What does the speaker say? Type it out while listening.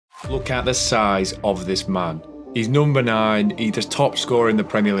Look at the size of this man. He's number 9, he's the top scorer in the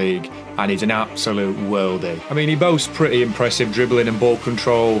Premier League, and he's an absolute worldie. I mean, he boasts pretty impressive dribbling and ball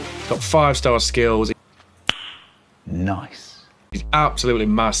control. He's got 5-star skills. Nice. He's absolutely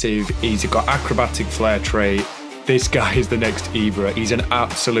massive. He's got acrobatic flair trait. This guy is the next Ibra. He's an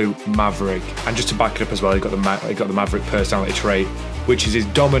absolute maverick. And just to back it up as well, he got the Maverick personality trait, which is his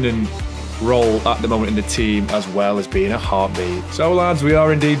dominant role at the moment in the team, as well as being a heartbeat. So lads, we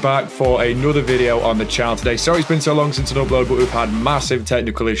are indeed back for another video on the channel today. Sorry it's been so long since an upload, but we've had massive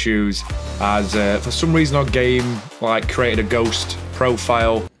technical issues as for some reason our game created a ghost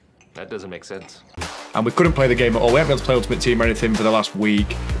profile. That doesn't make sense. And we couldn't play the game at all. We haven't been able to play Ultimate Team or anything for the last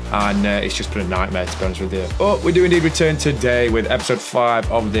week, and it's just been a nightmare, to be honest with you. But we do indeed return today with episode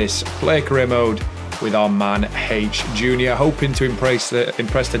 5 of this Player Career Mode with our man H Jr, hoping to impress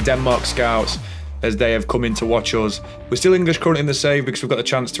the Denmark scouts as they have come in to watch us. We're still English currently in the save because we've got the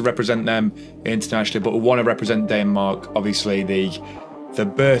chance to represent them internationally, but we want to represent Denmark, obviously the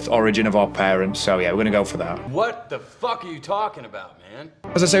birth origin of our parents. So yeah, we're going to go for that. What the fuck are you talking about, man?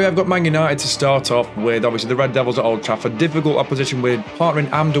 As I say, we've got Man United to start off with, obviously the Red Devils at Old Trafford. Difficult opposition with partnering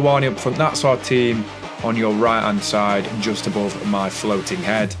Amdouani up front. That's our team on your right hand side, just above my floating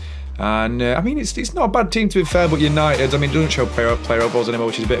head. And I mean, it's not a bad team to be fair, but United, I mean, it doesn't show player overalls anymore,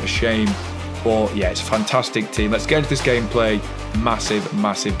 which is a bit of a shame. But yeah, it's a fantastic team. Let's get into this gameplay.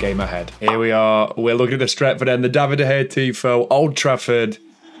 Massive game ahead. Here we are. We're looking at the Stretford end, the David De Gea tifo, Old Trafford.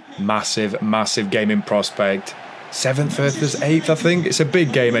 Massive gaming prospect. 7th versus 8th, I think. It's a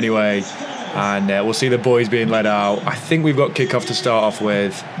big game anyway. And we'll see the boys being led out. I think we've got kickoff to start off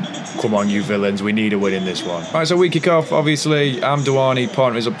with. Come on, you villains. We need a win in this one. Right, so we kick off, obviously. Amdouani,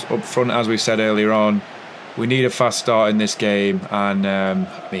 partner is up front, as we said earlier on. We need a fast start in this game. And,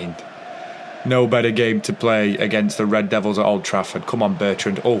 I mean, no better game to play against the Red Devils at Old Trafford. Come on,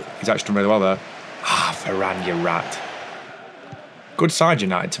 Bertrand. Oh, he's actually done really well there. Ah, Varane, you rat. Good side,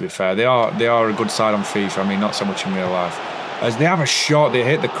 United, to be fair. They are a good side on FIFA. I mean, not so much in real life. As they have a shot, they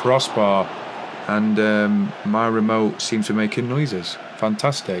hit the crossbar. And my remote seems to be making noises.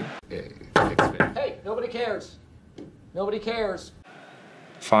 Fantastic. Hey, nobody cares. Nobody cares.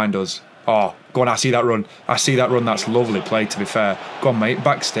 Find us. Oh, go on, I see that run. That's lovely play, to be fair. Go on, mate.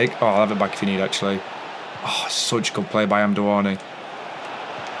 Back stick. Oh, I'll have it back if you need, actually. Oh, such good play by Amdouani.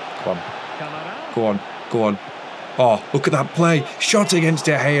 Go on. Oh, look at that play. Shot against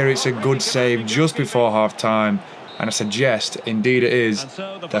De Gea. It's a good save just before half-time. And I suggest, indeed it is,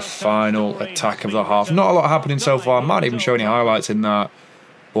 the final attack of the half. Not a lot happening so far. I might even show any highlights in that.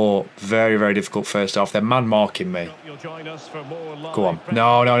 But very difficult first half. They're man-marking me. Go on.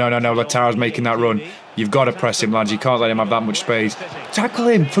 No. Lautaro's making that run. You've got to press him, lads. You can't let him have that much space. Tackle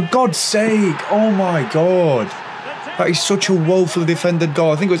him, for God's sake. Oh, my God. That is such a woefully defended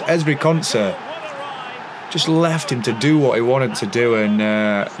goal. I think it was Esri Konsa. Just left him to do what he wanted to do, and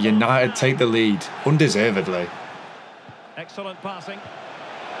United take the lead undeservedly. Excellent passing.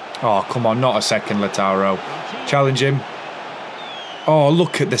 Oh, come on, not a second, Lautaro. Challenge him. Oh,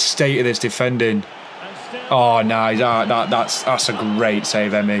 look at the state of this defending. Oh, nice. That's a great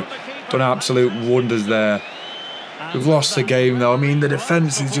save, Emmy. Done absolute wonders there. We've lost the game, though. I mean, the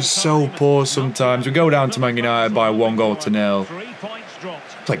defence is just so poor sometimes. We go down to Man United by 1-0.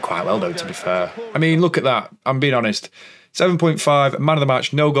 Played quite well, though, to be fair. I mean, look at that. I'm being honest. 7.5, man of the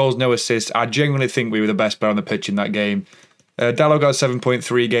match, no goals, no assists. I genuinely think we were the best player on the pitch in that game. Dallo got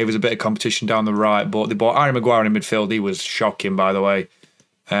 7.3, gave us a bit of competition down the right, but they bought Harry Maguire in midfield. He was shocking, by the way.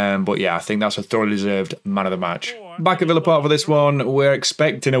 But yeah, I think that's a thoroughly deserved man of the match. Back at Villa Park for this one, we're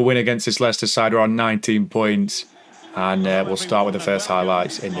expecting a win against this Leicester side. We're on 19 points. And we'll start with the first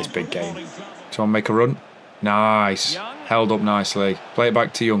highlights in this big game. So I'll make a run. Nice. Held up nicely. Play it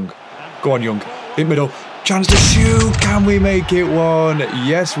back to Young. Go on, Young. In middle. Chance to shoot. Can we make it one?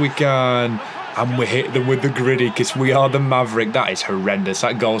 Yes, we can. And we hit them with the gritty because we are the Maverick. That is horrendous.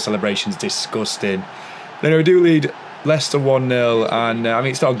 That goal celebration's disgusting. Then we do lead Leicester 1-0. And I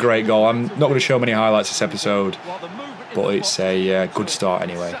mean, it's not a great goal. I'm not going to show many highlights this episode. But it's a good start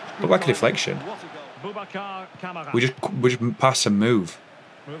anyway. Looked like a deflection. We just pass and move.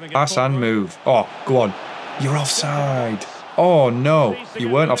 Pass and move. Oh, go on. You're offside. Oh, no. You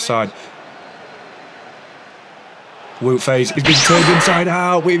weren't offside. Woot face. He's been turned inside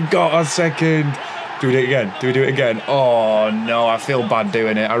out. We've got a second. Do we do it again? Do we do it again? Oh, no. I feel bad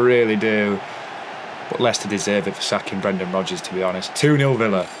doing it. I really do. But Leicester deserve it for sacking Brendan Rodgers, to be honest. 2-0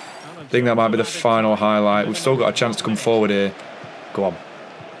 Villa. I think that might be the final highlight. We've still got a chance to come forward here. Go on.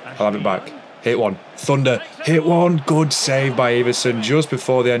 I'll have it back. Hit one. Thunder. Hit one. Good save by Everson just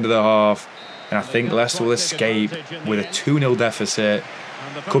before the end of the half. And I think Leicester will escape with a 2-0 deficit.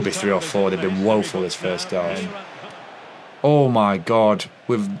 Could be 3 or 4. They've been woeful this first time. Oh my God,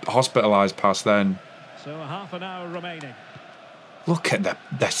 we've hospitalised past then. So half an hour remaining. Look at the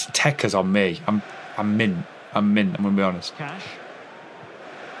techers on me. I'm mint. I'm going to be honest.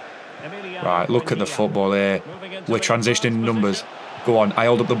 Right, look at the football here. We're transitioning numbers. Go on, I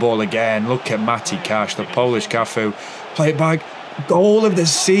hold up the ball again. Look at Matty Cash, the Polish Cafu. Play it back. Goal of the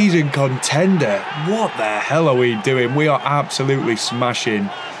season contender. What the hell are we doing? We are absolutely smashing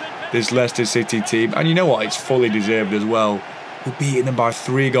this Leicester City team. And you know what? It's fully deserved as well. We're beating them by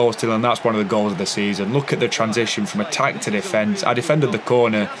 3 goals still, and that's one of the goals of the season. Look at the transition from attack to defence. I defended the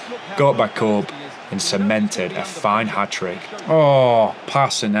corner, got back up, and cemented a fine hat-trick. Oh,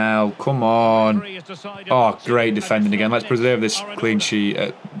 Passanel, come on. Oh, great defending again. Let's preserve this clean sheet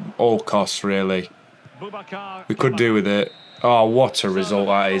at all costs, really. We could do with it. Oh, what a result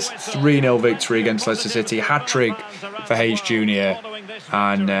that is. 3-0 victory against Leicester City. Hat-trick for Hayes Jr.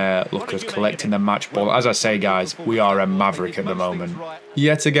 And look at us collecting the match ball. As I say, guys, we are a Maverick at the moment.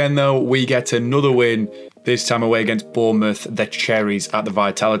 Yet again, though, we get another win. This time away against Bournemouth, the Cherries at the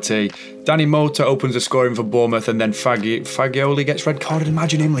Vitality. Danny Mota opens the scoring for Bournemouth, and then Fagioli gets red carded.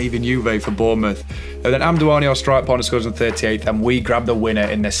 Imagine him leaving Juve for Bournemouth. And then Amdouani, our strike partner, scores in the 38th, and we grab the winner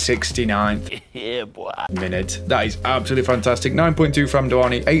in the 69th minute. That is absolutely fantastic. 9.2 for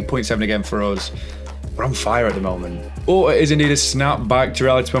Amdouani, 8.7 again for us. We're on fire at the moment. Or it is indeed a snap back to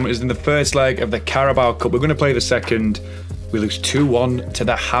reality moment. Is in the first leg of the Carabao Cup. We're going to play the second. We lose 2-1 to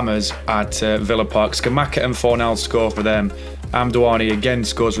the Hammers at Villa Park. Skamaka and Fornal score for them. Amdouani again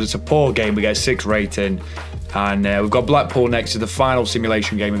scores. It's a poor game. We get a 6 rating. And we've got Blackpool next to the final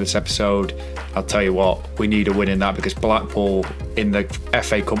simulation game of this episode. I'll tell you what, we need a win in that because Blackpool in the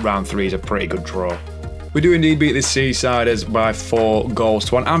FA Cup round 3 is a pretty good draw. We do indeed beat the Seasiders by 4 goals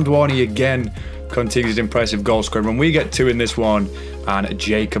to 1. Amdouani again continues his impressive goal scoring run. We get 2 in this one, and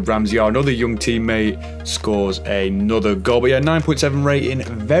Jacob Ramsey, our another young teammate, scores another goal. But yeah, 9.7 rating,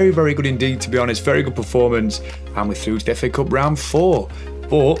 very, very good indeed, to be honest. Very good performance, and we're through to the FA Cup round 4.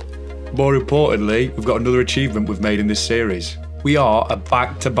 But more importantly, we've got another achievement we've made in this series. We are a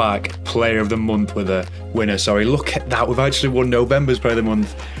back-to-back Player of the Month winner. Sorry, look at that. We've actually won November's Player of the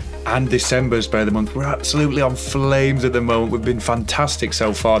Month and December's Player of the Month. We're absolutely on flames at the moment. We've been fantastic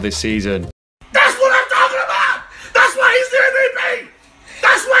so far this season. That's what I'm talking about! That's why he's the MVP!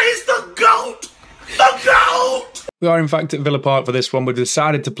 That's why he's the GOAT! The GOAT! We are in fact at Villa Park for this one. We've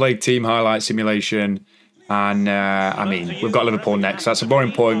decided to play Team Highlight Simulation. And, I mean, we've got Liverpool next. That's a more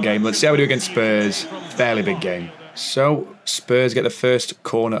important game. Let's see how we do against Spurs. Fairly big game. So, Spurs get the first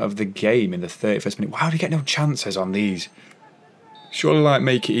corner of the game in the 31st minute. Wow, do you get no chances on these? Surely, like,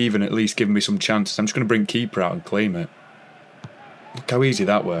 make it even, at least giving me some chances. I'm just going to bring keeper out and claim it. Look how easy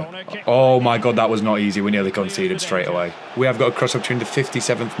that were. Oh my God, that was not easy. We nearly conceded straight away. We have got a cross up in the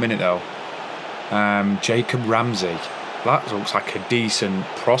 57th minute, though. Jacob Ramsey. That looks like a decent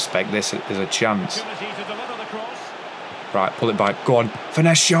prospect. This is a chance. Right, pull it back. Go on.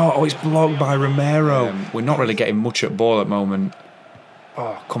 Finesse shot. Oh, it's blocked by Romero. We're not really getting much at ball at the moment.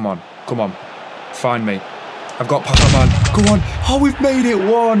 Oh, come on. Come on. Find me. I've got Papa Man. Go on. Oh, we've made it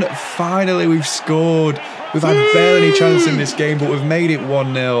 1. Finally, we've scored. We've had barely any chance in this game, but we've made it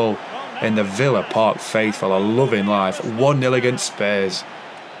 1-0. And the Villa Park faithful are loving life. 1-0 against Spurs.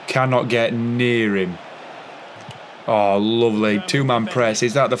 Cannot get near him. Oh, lovely. 2-man press.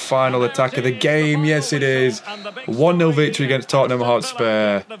 Is that the final attack of the game? Yes, it is. 1-0 victory against Tottenham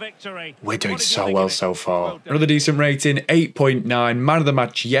Hotspur. We're doing so well so far. Another decent rating, 8.9. Man of the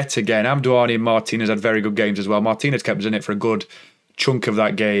match yet again. Amdouani and Martinez had very good games as well. Martinez kept us in it for a good chunk of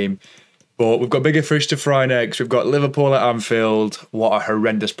that game. But we've got bigger fish to fry next. We've got Liverpool at Anfield. What a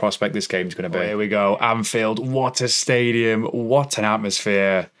horrendous prospect this game's going to be. Here we go. Anfield. What a stadium. What an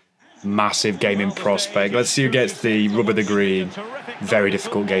atmosphere. Massive gaming prospect. Let's see who gets the rub of the green. Very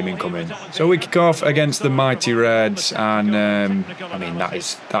difficult game incoming. So we kick off against the mighty Reds, and I mean that.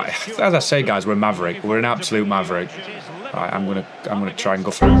 As I say, guys, we're a Maverick. We're an absolute Maverick. Right, I'm gonna try and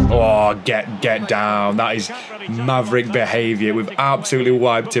go for it. Oh, get down. That is Maverick behaviour. We've absolutely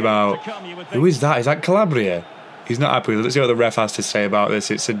wiped him out. Who is that? Is that Calabria? He's not happy with it. Let's see what the ref has to say about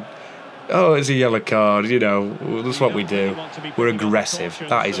this. It's a yellow card, you know, that's what we do. We're aggressive.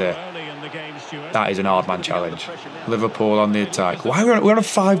 That is an hard man challenge. Liverpool on the attack. Why we're on a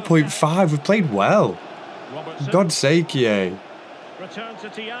 5.5? We've played well. For God's sake, yeah.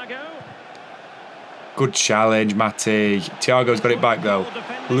 Good challenge, Matty. Thiago's got it back though.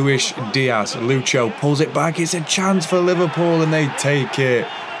 Luis Diaz, Lucho pulls it back. It's a chance for Liverpool and they take it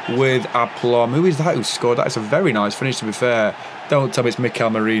with aplomb. Who is that who scored? That is a very nice finish, to be fair. Don't tell me it's Mikel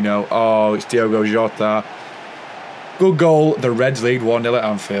Merino. Oh, it's Diogo Jota. Good goal. The Reds lead 1-0 at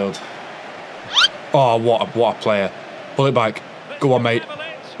Anfield. Oh, what a player. Pull it back. Go on, mate.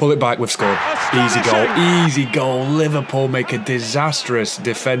 Pull it back. We've scored. Easy goal. Easy goal. Liverpool make a disastrous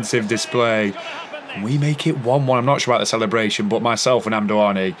defensive display. We make it 1-1. I'm not sure about the celebration, but myself and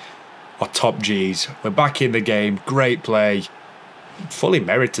Amdoani are top Gs. We're back in the game. Great play. Fully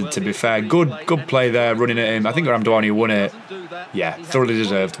merited, to be fair. Good play there, running at him. I think Amdoani won it. Yeah, thoroughly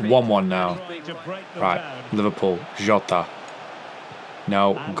deserved. 1-1 now. Right, Liverpool. Jota.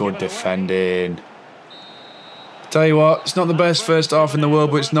 No, good defending. Tell you what, it's not the best first half in the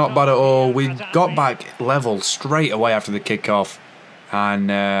world, but it's not bad at all. We got back level straight away after the kickoff,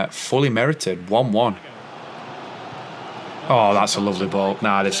 and fully merited 1-1. Oh, that's a lovely ball.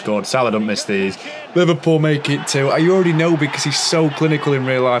 Nah, they've scored. Salah don't miss these. Liverpool make it 2. I already know because he's so clinical in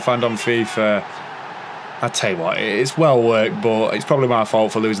real life and on FIFA. I tell you what, it's well worked, but it's probably my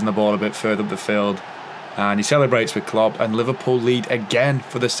fault for losing the ball a bit further up the field. And he celebrates with Klopp, and Liverpool lead again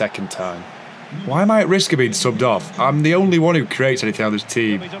for the second time. Why am I at risk of being subbed off? I'm the only one who creates anything on this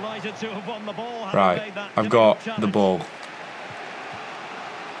team. Right, I've got the ball.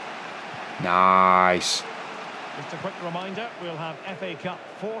 Nice. Just a quick reminder, we'll have FA Cup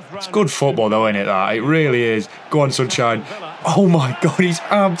 4th round. It's good football though, isn't it, that? It really is. Go on, Sunshine. Oh my God, he's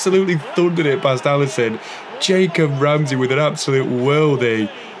absolutely thundered it past Alisson. Jacob Ramsey with an absolute worldie.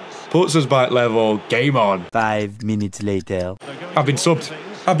 Puts us back level. Game on. 5 minutes later. I've been subbed.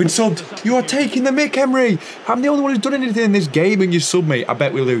 I've been subbed. You are taking the mick, Emery. I'm the only one who's done anything in this game and you sub me. I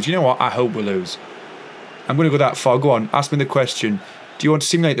bet we lose. You know what? I hope we lose. I'm going to go that far. Go on. Ask me the question. Do you want to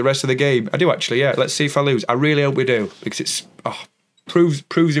simulate the rest of the game? I do actually, yeah. Let's see if I lose. I really hope we do. Because it's...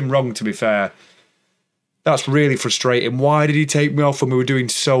 proves him wrong, to be fair. That's really frustrating. Why did he take me off when we were doing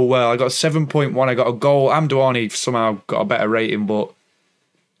so well? I got 7.1. I got a goal. Amdoani somehow got a better rating, but...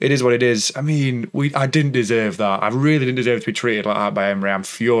 it is what it is. I mean, I didn't deserve that. I really didn't deserve to be treated like that by Emery. I'm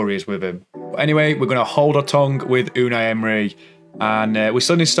furious with him. But anyway, we're going to hold our tongue with Unai Emery. And we're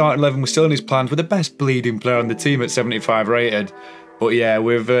still in his starting 11. We're still in his plans. We're the best bleeding player on the team at 75 rated. But yeah,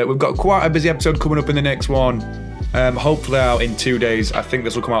 we've got quite a busy episode coming up in the next one. Hopefully out in 2 days. I think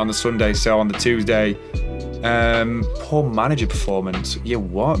this will come out on the Sunday, so on the Tuesday. Poor manager performance. Yeah,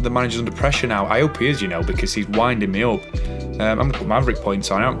 what? The manager's under pressure now. I hope he is, you know, because he's winding me up. I'm going to put Maverick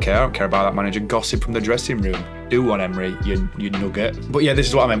points on. I don't care about that manager. Gossip from the dressing room. Do one, Emery, you nugget. But yeah, this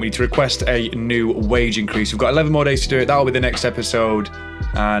is what I meant. We need to request a new wage increase. We've got 11 more days to do it. That'll be the next episode.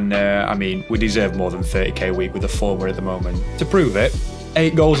 And, I mean, we deserve more than 30k a week with the form we're at the moment. To prove it,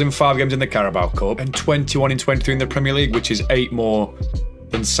 8 goals in 5 games in the Carabao Cup and 21 in 23 in the Premier League, which is 8 more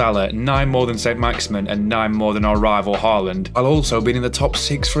than Salah, 9 more than St. Maximin, and 9 more than our rival Haaland. I'll also been in the top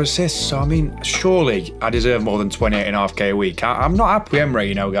 6 for assists, so I mean, surely I deserve more than 28.5k a week. I'm not happy with Emery,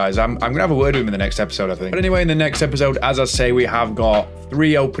 you know, guys. I'm going to have a word with him in the next episode, I think. But anyway, in the next episode, as I say, we have got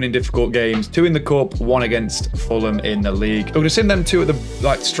 3 opening difficult games, 2 in the Cup, 1 against Fulham in the league. We're going to send them 2 at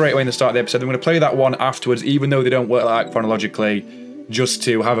the straight away in the start of the episode. I'm going to play that one afterwards, even though they don't work like that chronologically, just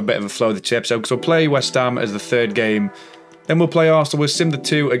to have a bit of a flow of the episode. Because we'll play West Ham as the 3rd game. Then we'll play Arsenal. We'll sim the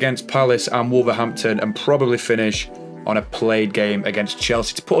 2 against Palace and Wolverhampton and probably finish on a played game against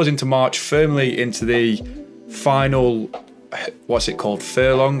Chelsea to put us into March, firmly into the final, what's it called,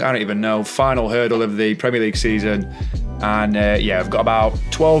 furlong? I don't even know. Final hurdle of the Premier League season. And yeah, I've got about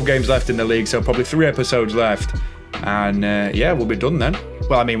 12 games left in the league, so probably 3 episodes left. And yeah, we'll be done then.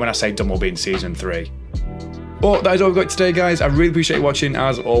 Well, I mean, when I say done, we'll be in season 3. But that is all we've got today, guys. I really appreciate you watching,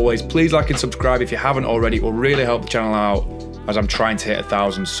 as always. Please like and subscribe if you haven't already. It will really help the channel out as I'm trying to hit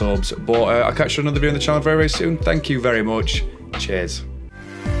 1,000 subs. But I'll catch you on another video on the channel very, very soon. Thank you very much. Cheers.